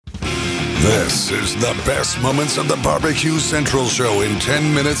This is the best moments of the BBQ Central Show in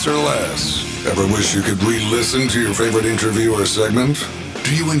 10 minutes or less. Ever wish you could re-listen to your favorite interview or segment?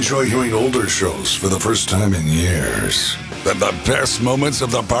 Do you enjoy hearing older shows for the first time in years? Then the best moments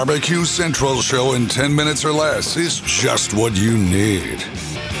of the BBQ Central Show in 10 minutes or less is just what you need.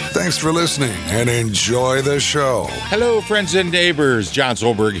 Thanks for listening and enjoy the show. Hello, friends and neighbors. John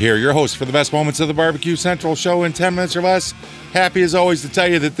Solberg here, your host for the best moments of the BBQ Central Show in 10 minutes or less. Happy as always to tell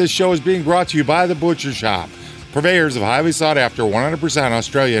you that this show is being brought to you by The Butcher Shop, purveyors of highly sought after 100%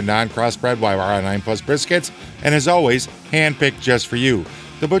 Australian non-crossbred Waimara 9+ briskets, and as always, handpicked just for you.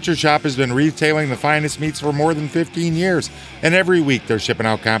 The Butcher Shop has been retailing the finest meats for more than 15 years, and every week they're shipping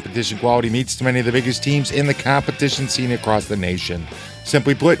out competition quality meats to many of the biggest teams in the competition scene across the nation.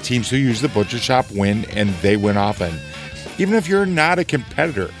 Simply put, teams who use The Butcher Shop win, and they win often. Even if you're not a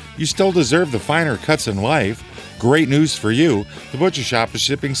competitor, you still deserve the finer cuts in life. Great news for you, The Butcher Shop is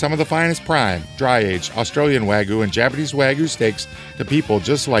shipping some of the finest prime, dry-aged Australian Wagyu and Japanese Wagyu steaks to people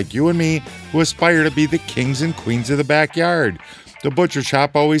just like you and me who aspire to be the kings and queens of the backyard. The Butcher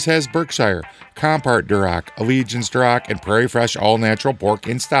Shop always has Berkshire, Compart Duroc, Allegiance Duroc, and Prairie Fresh all-natural pork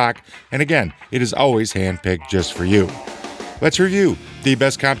in stock, and again, it is always hand-picked just for you. Let's review. The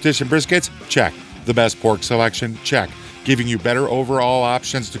best competition briskets? Check. The best pork selection? Check. Giving you better overall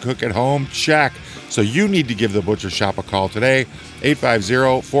options to cook at home? Check. So you need to give The Butcher Shop a call today,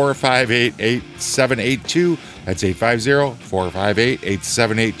 850-458-8782. That's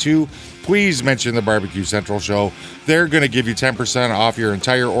 850-458-8782. Please mention the BBQ Central Show. They're going to give you 10% off your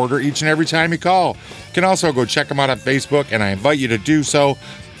entire order each and every time you call. You can also go check them out on Facebook, and I invite you to do so.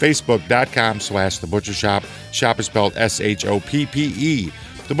 Facebook.com/The Butcher Shop. Shop is spelled SHOPPE.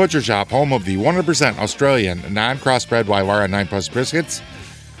 The Butcher Shop, home of the 100% Australian non-crossbred Waimara 9+ briskets.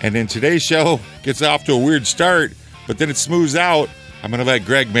 And in today's show, gets off to a weird start, but then it smooths out. I'm going to let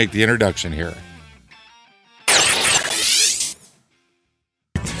Greg make the introduction here.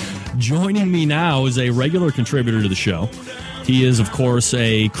 Joining me now is a regular contributor to the show. He is, of course,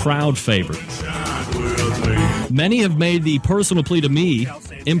 a crowd favorite. Many have made the personal plea to me,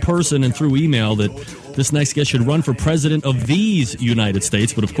 in person and through email, that this next guest should run for president of these United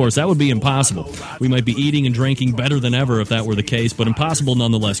States, but of course that would be impossible. We might be eating and drinking better than ever if that were the case, but impossible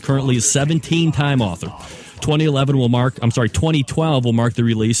nonetheless. Currently a 17-time author. 2012 will mark the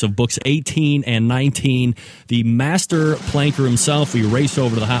release of books 18 and 19. The master planker himself. We race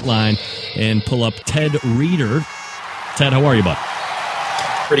over to the hotline and pull up Ted Reeder. Ted, how are you, bud?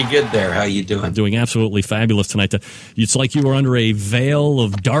 Pretty good there. How you doing? Doing absolutely fabulous tonight. It's like you were under a veil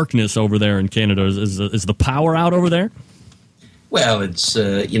of darkness over there in Canada. Is the power out over there? Well, it's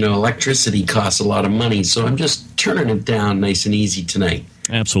electricity costs a lot of money, so I'm just turning it down nice and easy tonight.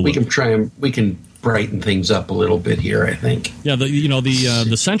 Absolutely. We can brighten things up a little bit here, I think. Yeah, the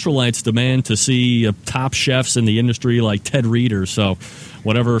Centralites demand to see top chefs in the industry like Ted Reeder, so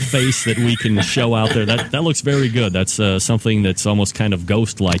whatever face that we can show out there, that looks very good. That's something that's almost kind of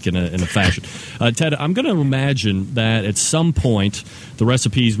ghost-like in a fashion. Ted, I'm going to imagine that at some point the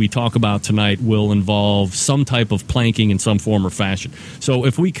recipes we talk about tonight will involve some type of planking in some form or fashion. So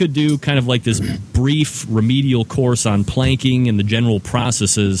if we could do kind of like this brief remedial course on planking and the general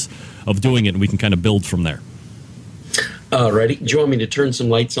processes of doing it, and we can kind of build from there. Ready? Do you want me to turn some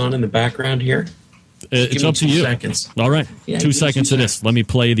lights on in the background here? It's up to you. 2 seconds. All right. Yeah, 2 seconds of this. Let me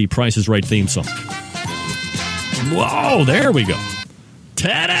play the Price is Right theme song. Whoa, there we go.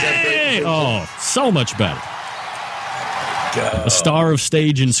 Teddy! Oh, so much better. A star of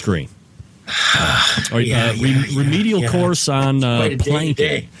stage and screen. All right, remedial course on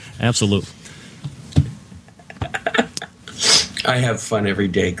planking. Absolutely. I have fun every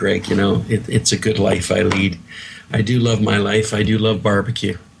day, Greg. It's a good life I lead. I do love my life. I do love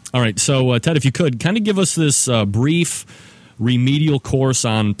barbecue. All right, so Ted, if you could, kind of give us this brief remedial course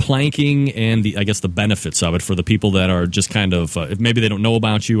on planking and the benefits of it for the people that are just kind of, maybe they don't know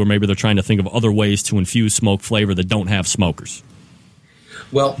about you, or maybe they're trying to think of other ways to infuse smoke flavor that don't have smokers.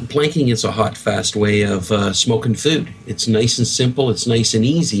 Well, planking is a hot, fast way of smoking food. It's nice and simple. It's nice and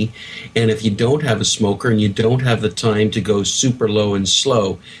easy. And if you don't have a smoker and you don't have the time to go super low and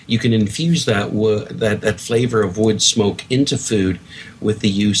slow, you can infuse that flavor of wood smoke into food with the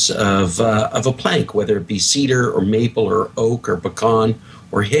use of a plank, whether it be cedar or maple or oak or pecan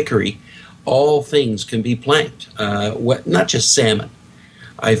or hickory. All things can be planked, not just salmon.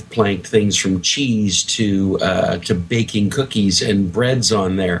 I've planked things from cheese to baking cookies and breads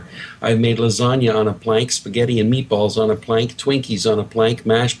on there. I've made lasagna on a plank, spaghetti and meatballs on a plank, Twinkies on a plank,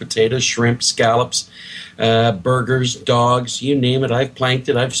 mashed potatoes, shrimp, scallops, burgers, dogs, you name it. I've planked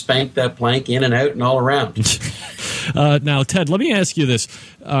it. I've spanked that plank in and out and all around. Now, Ted, let me ask you this.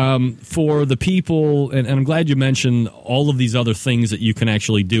 For the people, and I'm glad you mentioned all of these other things that you can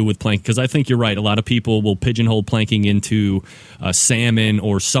actually do with plank, because I think you're right. A lot of people will pigeonhole planking into salmon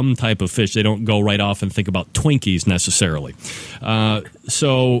or some type of fish. They don't go right off and think about Twinkies necessarily.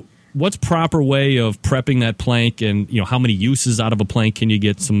 So what's proper way of prepping that plank, and how many uses out of a plank can you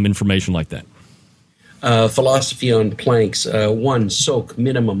get? Some information like that. Philosophy on planks: one, soak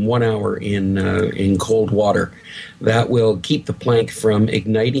minimum 1 hour in cold water. That will keep the plank from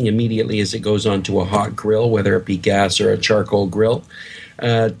igniting immediately as it goes onto a hot grill, whether it be gas or a charcoal grill.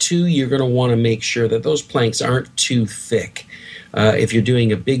 Two, you're going to want to make sure that those planks aren't too thick. If you're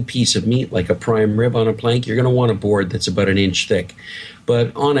doing a big piece of meat like a prime rib on a plank, you're going to want a board that's about 1 inch thick.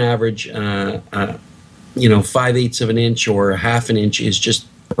 But on average, 5/8 of an inch or 1/2 an inch is just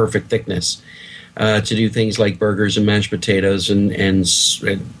perfect thickness. To do things like burgers and mashed potatoes and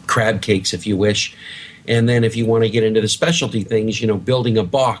crab cakes, if you wish. And then if you want to get into the specialty things, building a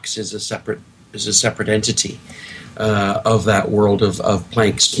box is a separate entity of that world of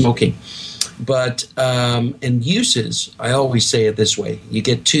plank smoking. But and uses, I always say it this way: you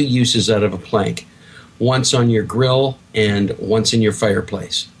get 2 uses out of a plank. Once on your grill and once in your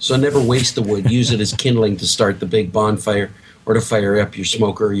fireplace. So never waste the wood. Use it as kindling to start the big bonfire or to fire up your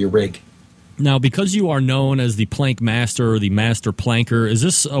smoker or your rig. Now, because you are known as the plank master or the master planker, is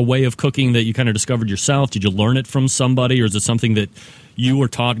this a way of cooking that you kind of discovered yourself? Did you learn it from somebody, or is it something that you were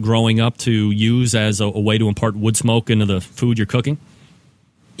taught growing up to use as a way to impart wood smoke into the food you're cooking?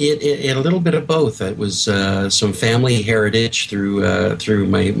 It a little bit of both. It was some family heritage through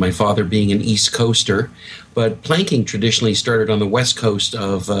my father being an East Coaster, but planking traditionally started on the west coast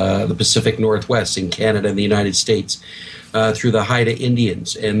of the Pacific Northwest in Canada and the United States through the Haida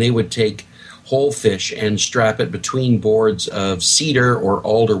Indians, and they would take whole fish and strap it between boards of cedar or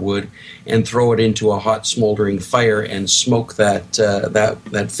alder wood and throw it into a hot smoldering fire and smoke that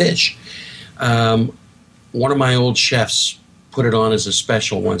fish. One of my old chefs put it on as a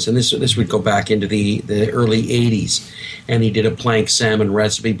special once, and this would go back into the early 80s, and he did a plank salmon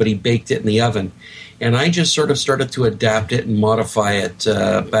recipe, but he baked it in the oven. And I just sort of started to adapt it and modify it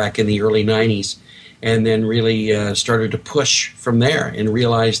back in the early 90s. And then really started to push from there and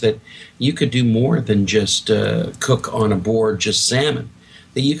realized that you could do more than just cook on a board just salmon.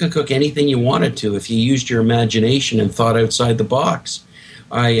 That you could cook anything you wanted to if you used your imagination and thought outside the box.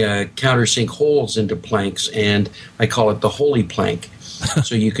 I countersink holes into planks, and I call it the holy plank.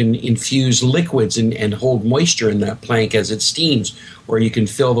 So you can infuse liquids and hold moisture in that plank as it steams, or you can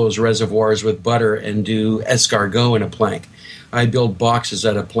fill those reservoirs with butter and do escargot in a plank. I build boxes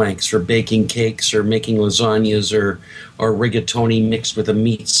out of planks for baking cakes or making lasagnas or rigatoni mixed with a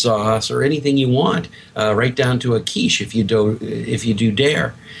meat sauce or anything you want, right down to a quiche if you do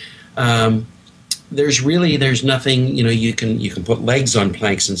dare. There's nothing, you can put legs on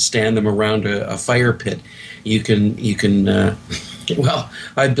planks and stand them around a fire pit. You can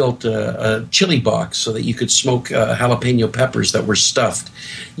I built a chili box so that you could smoke jalapeno peppers that were stuffed.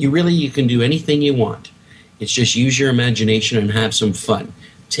 You can do anything you want. It's just use your imagination and have some fun.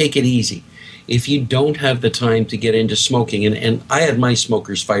 Take it easy. If you don't have the time to get into smoking, and I had my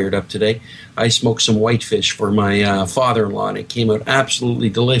smokers fired up today. I smoked some whitefish for my father-in-law, and it came out absolutely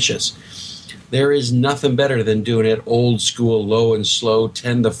delicious. There is nothing better than doing it old school, low and slow,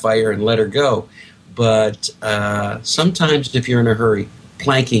 tend the fire and let her go. But sometimes if you're in a hurry,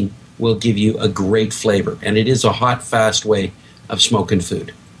 planking will give you a great flavor, and it is a hot, fast way of smoking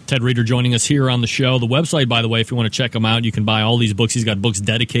food. Ted Reeder joining us here on the show. The website, by the way, if you want to check him out, you can buy all these books. He's got books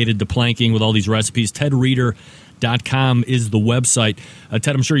dedicated to planking with all these recipes. TedReeder.com is the website.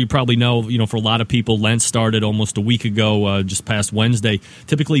 Ted, I'm sure you probably know, for a lot of people, Lent started almost a week ago, just past Wednesday.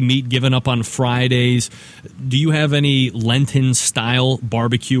 Typically meat given up on Fridays. Do you have any Lenten-style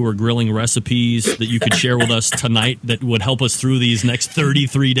barbecue or grilling recipes that you could share with us tonight that would help us through these next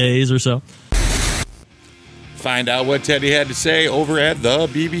 33 days or so? Find out what Teddy had to say over at the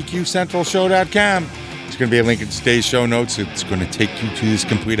BBQCentralShow.com. There's going to be a link in today's show notes. It's going to take you to this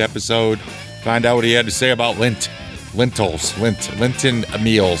complete episode. Find out what he had to say about Lenten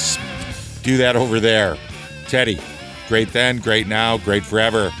meals. Do that over there. Teddy, great then, great now, great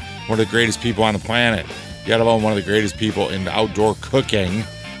forever. One of the greatest people on the planet. Yet alone one of the greatest people in outdoor cooking.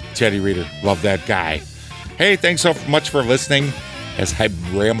 Teddy Reeder. Love that guy. Hey, thanks so much for listening as I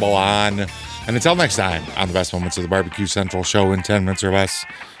ramble on. And until next time, on the Best Moments of the Barbecue Central show in 10 minutes or less,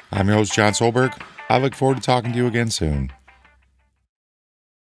 I'm your host, John Solberg. I look forward to talking to you again soon.